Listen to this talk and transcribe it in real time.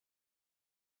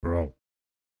Bro.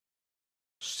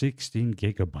 16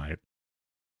 gigabyte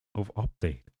of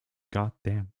update. God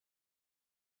damn.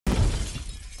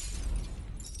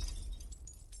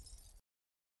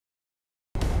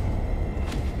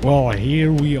 Well,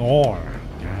 here we are,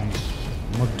 guys.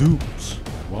 My dudes.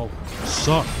 Well,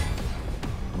 sup,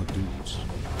 my dudes.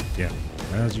 Yeah,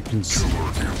 as you can see.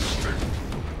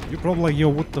 You're probably like, yo,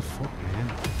 what the fuck, man?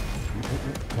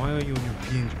 Why are you on your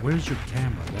PNG? Where's your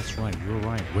camera? That's right, you're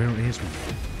right. Where is my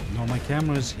camera? No, my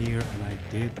camera is here, and I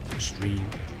did stream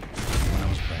when I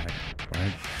was back,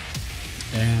 right?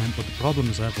 But the problem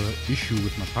is I have an issue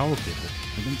with my power cable.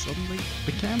 And then suddenly,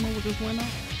 the camera just went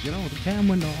off. You know, the cam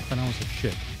went off, and I was like,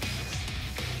 shit.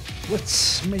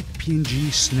 Let's make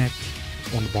PNG snack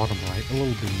on the bottom right a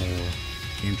little bit more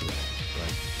interesting,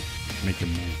 right? Make it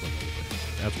move a little bit.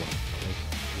 That's what I'm doing.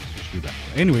 Let's just do that.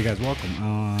 Anyway, guys, welcome.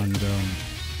 And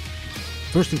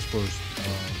first things first,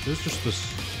 there's just this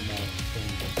small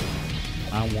thing that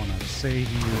I want to say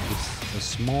here. It's a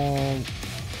small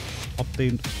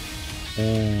update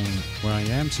on where I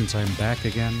am since I'm back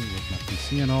again with my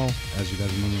PC and all. As you guys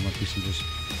remember, my PC was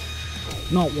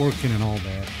not working and all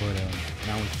that, but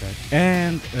now it's back.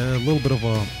 And a little bit of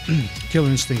a Killer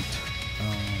Instinct,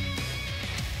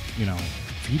 you know,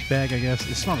 feedback, I guess.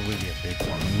 It's not really a big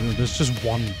one. I mean, there's just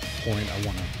one point I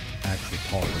want to actually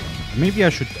talk about. Maybe I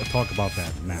should talk about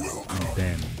that now, and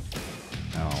then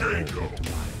I'll get to my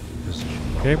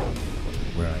position, okay?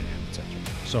 Where I am, etc.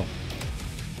 So,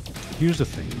 here's the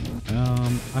thing.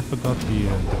 I forgot the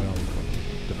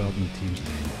development team's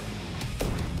name.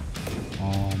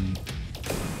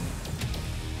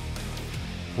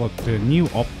 Look, the new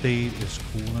update is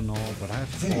cool and all, but I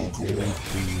thought they're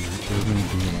gonna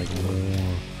do like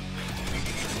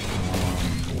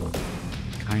more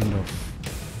kind of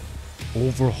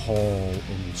overhaul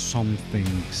on some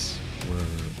things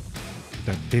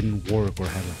that didn't work or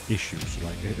had like, issues.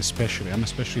 Like I'm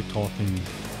especially talking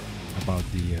about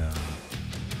the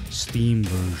Steam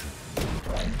version.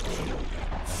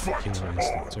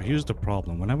 So here's the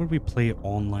problem. Whenever we play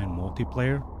online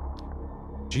multiplayer,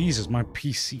 Jesus, my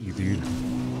PC, dude.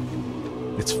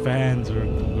 Its fans are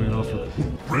going off.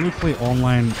 When we play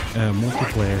online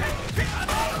multiplayer,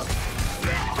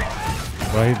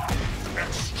 right?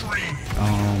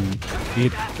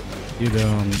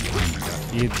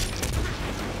 It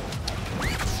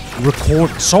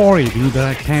record. Sorry, dude, that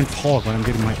I can't talk when I'm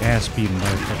getting my ass beaten by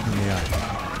a fucking AI.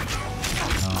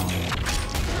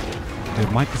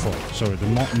 The microphone. Sorry, the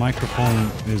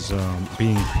microphone is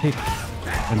being picked.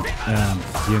 And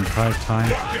the entire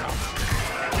time,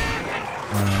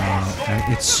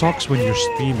 and it sucks when you're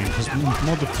streaming because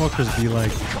motherfuckers be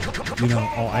like, you know,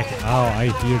 oh I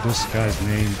hear this guy's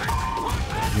name,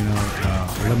 you know,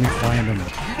 let me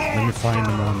find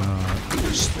him on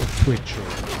Twitch or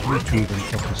YouTube and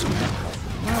fucking smack.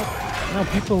 Now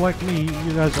people like me,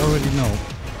 you guys already know,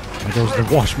 and those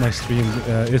that watch my stream,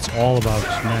 it's all about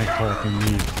smack talking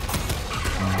me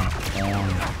on.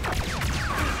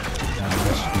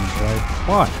 Right?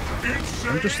 But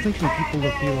I'm just thinking people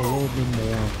will feel a little bit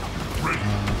more.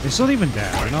 It's not even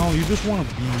that, you know. You just want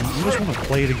to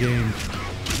play the game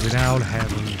without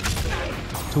having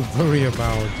to worry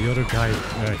about the other guy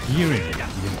hearing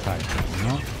the entire time. You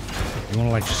know, you want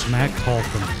to like smack talk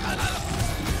them,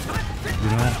 you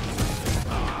know,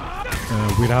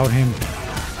 without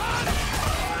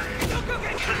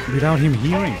him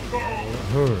hearing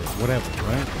her, whatever,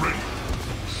 right?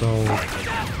 So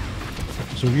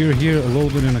we're here a little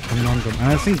bit in a conundrum,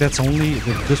 and I think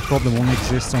this problem only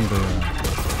exists on the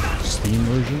Steam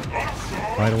version,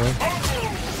 by the way.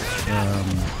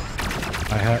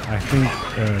 I think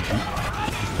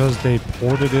because they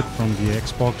ported it from the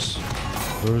Xbox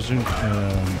version,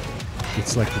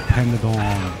 it's like dependent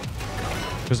on,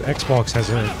 because Xbox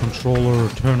has a controller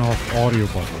turn off audio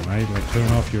button, right? Like turn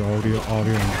off your audio on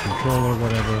the controller,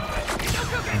 whatever,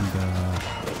 and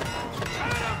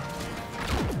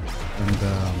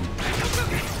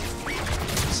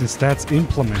since that's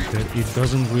implemented, it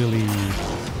doesn't really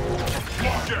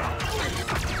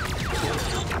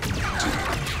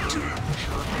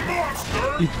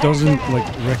like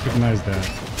recognize that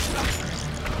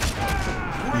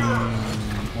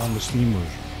on the Steam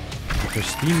version,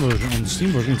 because on the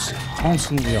Steam version it's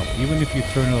constantly up. Even if you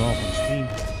turn it off on Steam,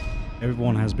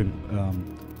 everyone has been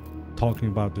talking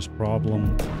about this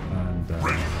problem, and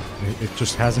it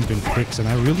just hasn't been fixed, and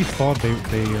I really thought they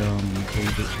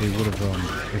would have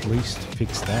at least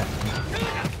fixed that.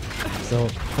 So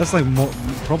that's like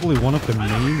probably one of the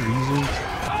main reasons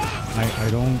I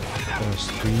don't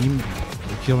stream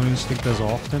the Killer Instinct as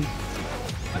often,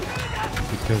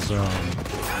 because I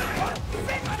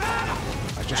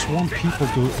just want people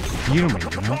to hear me,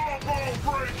 you know?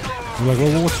 You're like,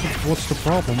 well, what's the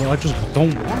problem? Well, I just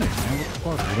don't want it, man.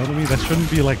 What the fuck? You know what I mean? That shouldn't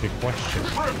be like a question.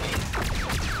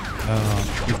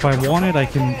 If I want it, I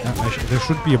can. There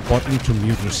should be a button to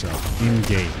mute yourself in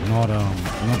game, not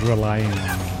relying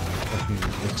on fucking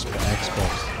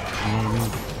Xbox. You know what I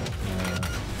mean?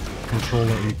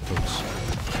 Controller equals.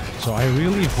 So I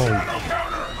really hope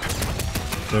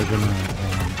they're gonna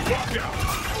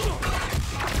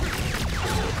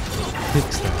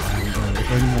fix that. And if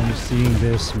anyone is seeing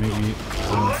this, maybe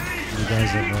you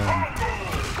guys have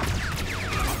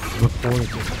reported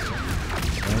it.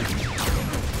 Right?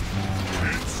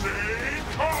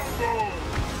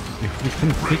 If we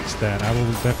can fix that, I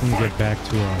will definitely get back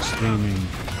to streaming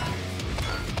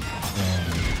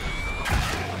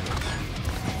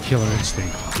Killer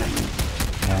Instinct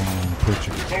on Twitch,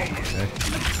 okay?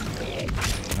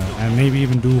 And maybe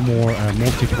even do more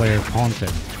multiplayer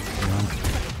content, you know?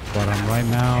 But right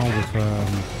now with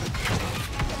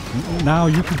now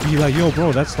you could be like, yo,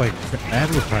 bro, that's like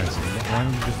advertising. Why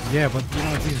don't you just, yeah, but you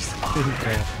know, these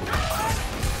things.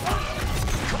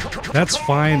 That's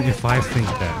fine if I think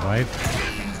that, right?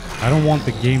 I don't want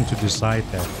the game to decide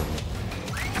that for me.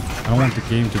 I don't want the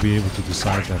game to be able to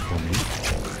decide that for me.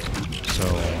 So,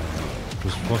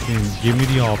 just fucking give me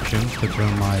the option to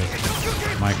turn my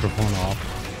microphone off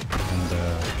and,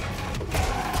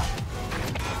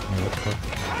 we'll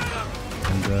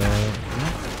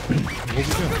be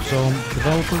good. So,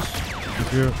 developers, if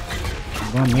you're,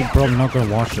 well, you're probably not gonna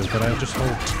watch this, but I just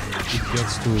hope it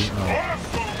gets to,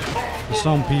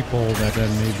 some people that then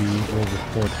maybe will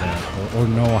report that or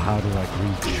know how to like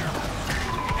reach.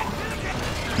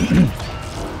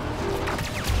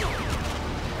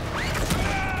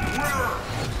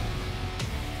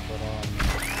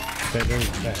 There's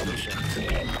that.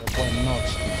 That's why I'm not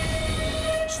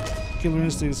Killer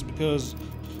Instincts, because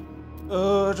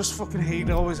I just fucking hate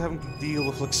always having to deal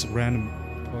with like some random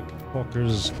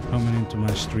fuckers coming into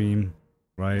my stream.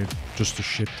 Right, just to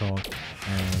shit talk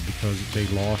because they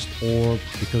lost or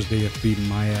because they have beaten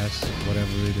my ass,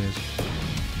 whatever it is.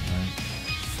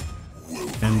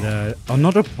 Right? And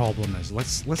another problem is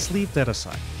let's leave that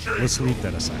aside. Let's leave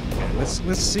that aside. Okay?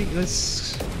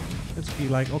 Let's be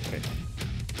like, okay,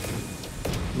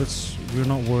 we're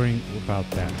not worrying about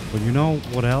that. But you know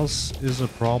what else is a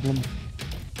problem?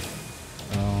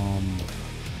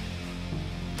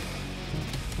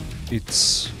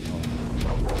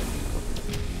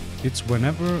 It's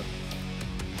whenever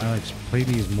I like play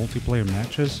these multiplayer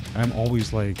matches, I'm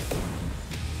always like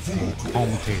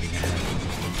commentating.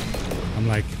 I'm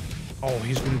like, oh,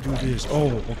 he's gonna do this.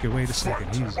 Oh, okay, wait a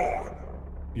second.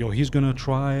 He's gonna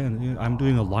try, and I'm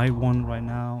doing a light one right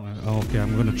now. Okay,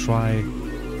 I'm gonna try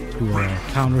to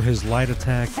counter his light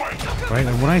attack, right?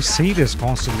 And when I say this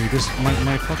constantly,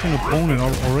 my fucking opponent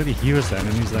already hears that,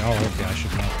 and he's like, oh, okay, I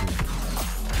should not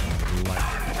do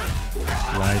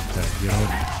light that, you know.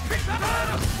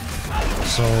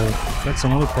 So that's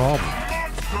another problem,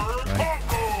 right?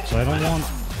 So I don't want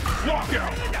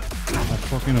my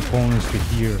fucking opponents to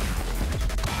hear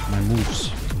my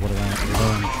moves, what I'm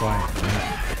trying. Right?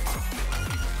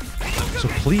 So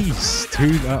please,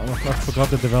 dude, I forgot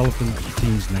the development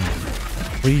team's name.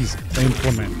 Please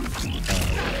implement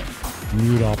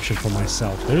mute option for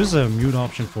myself. There is a mute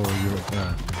option for your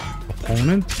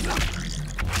opponent,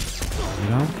 you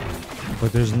know,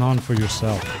 but there's none for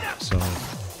yourself. So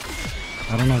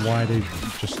I don't know why they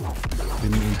just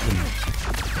didn't implement.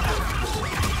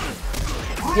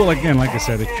 Well, again, like I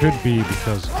said, it could be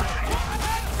because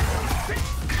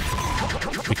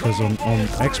on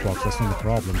Xbox that's not a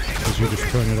problem, because you just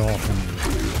turn it off and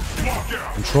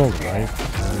control it, right?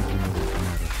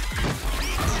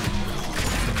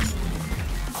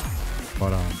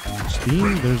 But on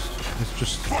Steam, it's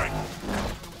just, I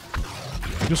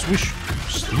just wish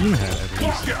Steam had at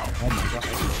least. Oh my god!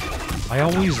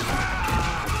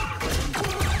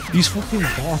 These fucking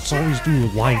bots always do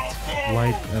light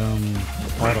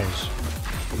autos.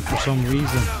 And for some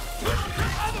reason,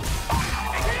 I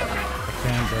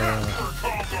can't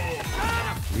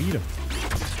read them.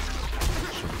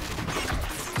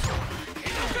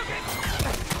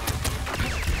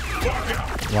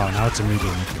 Wow, now it's a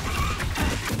medium.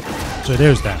 So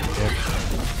there's that. Okay.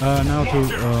 Now to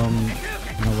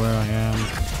know where I am.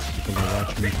 People are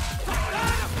watching me.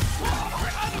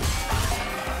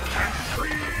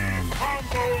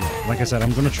 Like I said,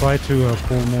 I'm gonna try to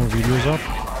pull more videos up.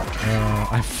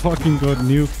 I fucking got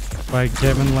nuked by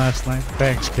Kevin last night.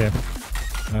 Thanks, Kevin,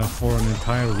 for an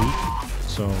entire week.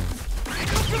 So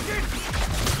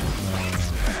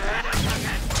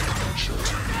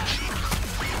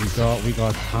we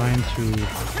got time to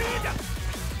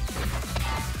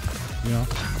you know,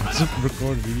 just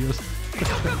record videos.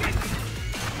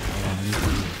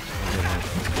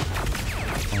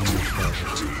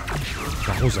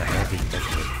 That was a heavy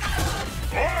technique.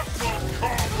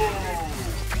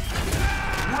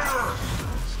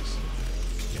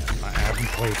 Yeah, I haven't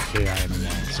played KI in a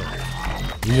while, so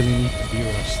really need to be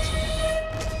rushed.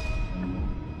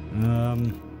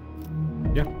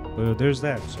 Yeah, but there's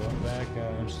that. So I'm back.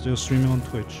 I'm still streaming on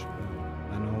Twitch.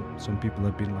 I know some people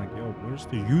have been like, "Yo, where's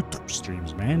the YouTube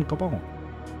streams, man? Come on."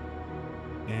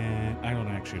 And I don't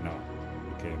actually know.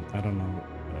 Okay, I don't know.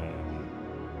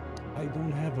 I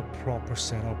don't have a proper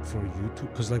setup for YouTube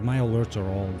because like my alerts are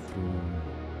all through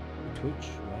Twitch,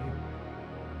 right?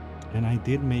 And I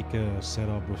did make a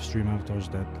setup with Stream Avatars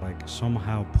that like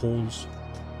somehow pulls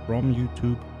from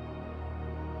YouTube.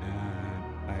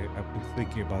 I've been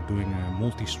thinking about doing a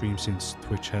multi-stream since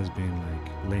Twitch has been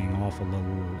like laying off a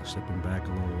little, stepping back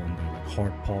a little on their like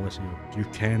hard policy. You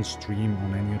can stream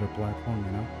on any other platform,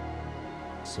 you know.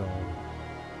 So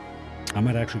I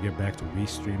might actually get back to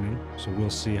restreaming. So we'll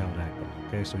see how that goes.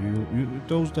 Okay, so you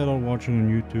those that are watching on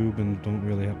YouTube and don't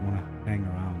really want to hang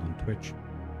around on Twitch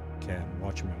can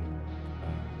watch me on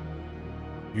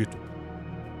YouTube.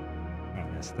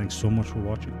 Alright, guys, thanks so much for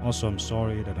watching. Also, I'm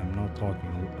sorry that I'm not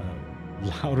talking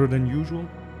louder than usual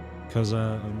because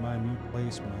in my new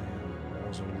place my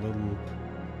walls are a little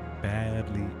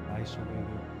badly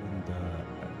isolated, and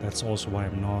that's also why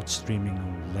I'm not streaming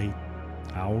on late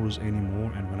hours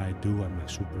anymore. And when I do, I'm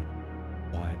like super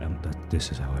quiet.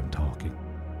 This is how I'm talking.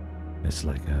 It's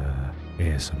like a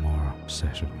ASMR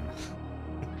session.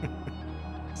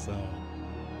 So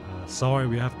sorry,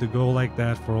 we have to go like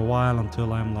that for a while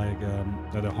until I'm like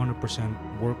at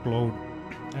 100% workload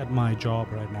at my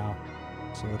job right now,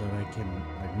 so that I can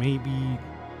like maybe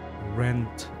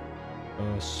rent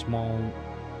a small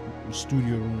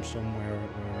studio room somewhere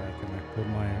where I can like put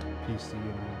my PC in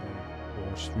there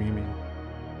for streaming.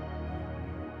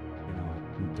 You know,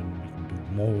 and then we can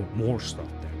do more stuff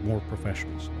there, more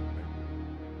professional stuff there.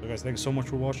 So guys, thanks so much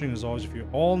for watching. As always, if you're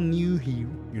all new here,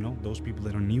 you know, those people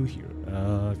that are new here,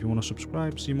 if you want to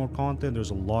subscribe, see more content,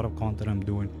 there's a lot of content I'm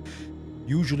doing.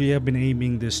 Usually I've been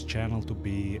aiming this channel to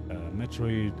be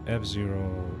Metroid,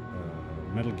 F-Zero,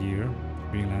 Metal Gear,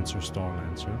 Freelancer,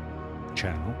 Starlancer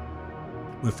channel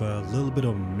with a little bit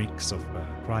of a mix of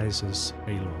Crysis,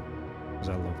 Halo, because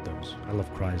I love those. I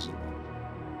love Crysis.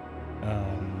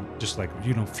 Just like,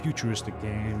 you know, futuristic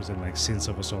games and like Sins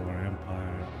of a Solar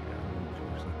Empire.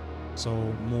 So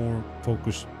more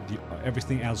focused,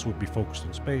 everything else would be focused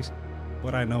on space.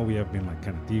 But I know we have been like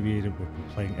kind of deviated. We've been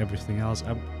playing everything else.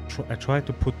 I try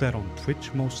to put that on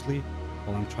Twitch mostly,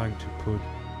 while I'm trying to put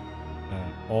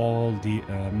all the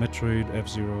Metroid,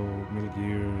 F-Zero, Metal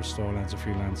Gear, Starlancer,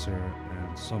 Freelancer,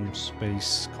 and some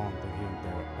space content here and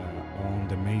there on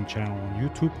the main channel on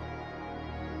YouTube.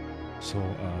 So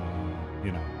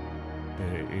you know,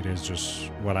 it is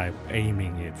just what I'm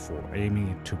aiming it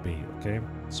to be. Okay.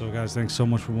 So guys, thanks so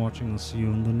much for watching. I'll see you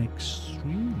on the next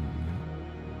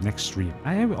stream.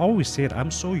 I have always said I'm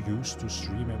so used to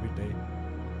stream every day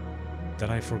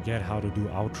that I forget how to do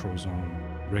outros on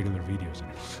regular videos.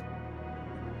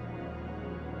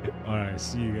 Alright,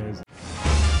 see you guys.